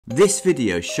This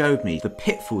video showed me the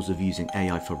pitfalls of using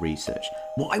AI for research.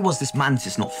 Why was this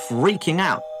mantis not freaking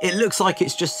out? It looks like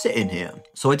it's just sitting here.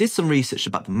 So I did some research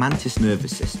about the mantis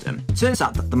nervous system. It turns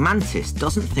out that the mantis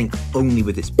doesn't think only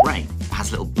with its brain. It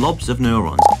has little blobs of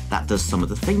neurons that does some of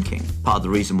the thinking. Part of the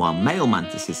reason why male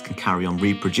mantises can carry on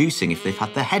reproducing if they've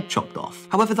had their head chopped off.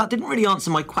 However, that didn't really answer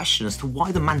my question as to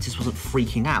why the mantis wasn't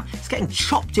freaking out. It's getting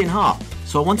chopped in half.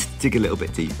 So I wanted to dig a little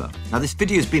bit deeper. Now this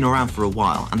video's been around for a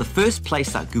while, and the first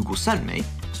place that Google sent me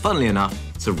was, funnily enough,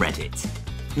 to Reddit.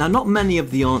 Now, not many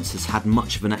of the answers had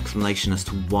much of an explanation as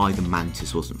to why the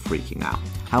mantis wasn't freaking out.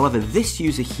 However, this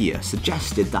user here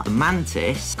suggested that the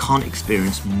mantis can't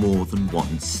experience more than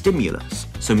one stimulus.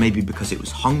 So maybe because it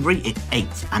was hungry, it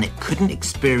ate, and it couldn't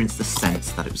experience the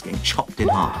sense that it was getting chopped in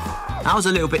half. I was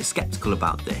a little bit skeptical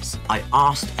about this. I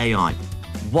asked AI,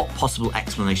 what possible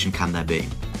explanation can there be?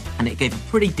 And it gave a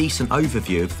pretty decent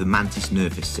overview of the mantis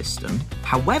nervous system.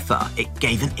 However, it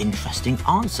gave an interesting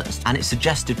answer, and it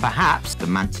suggested perhaps the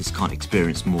mantis can't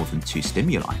experience more than two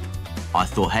stimuli. I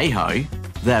thought, hey ho,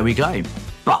 there we go.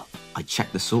 But I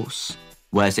checked the source.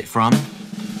 Where's it from?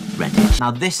 Reddit. Now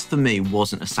this for me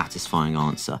wasn't a satisfying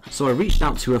answer, so I reached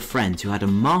out to a friend who had a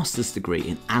master's degree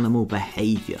in animal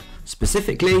behaviour,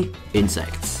 specifically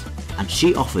insects, and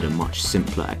she offered a much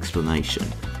simpler explanation.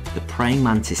 The praying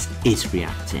mantis is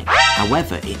reacting.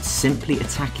 However, it's simply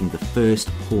attacking the first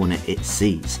hornet it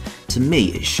sees. To me,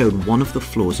 it showed one of the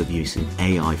flaws of using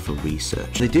AI for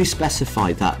research. They do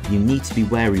specify that you need to be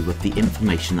wary with the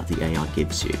information that the AI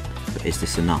gives you. But is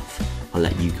this enough? I'll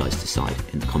let you guys decide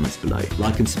in the comments below.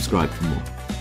 Like and subscribe for more.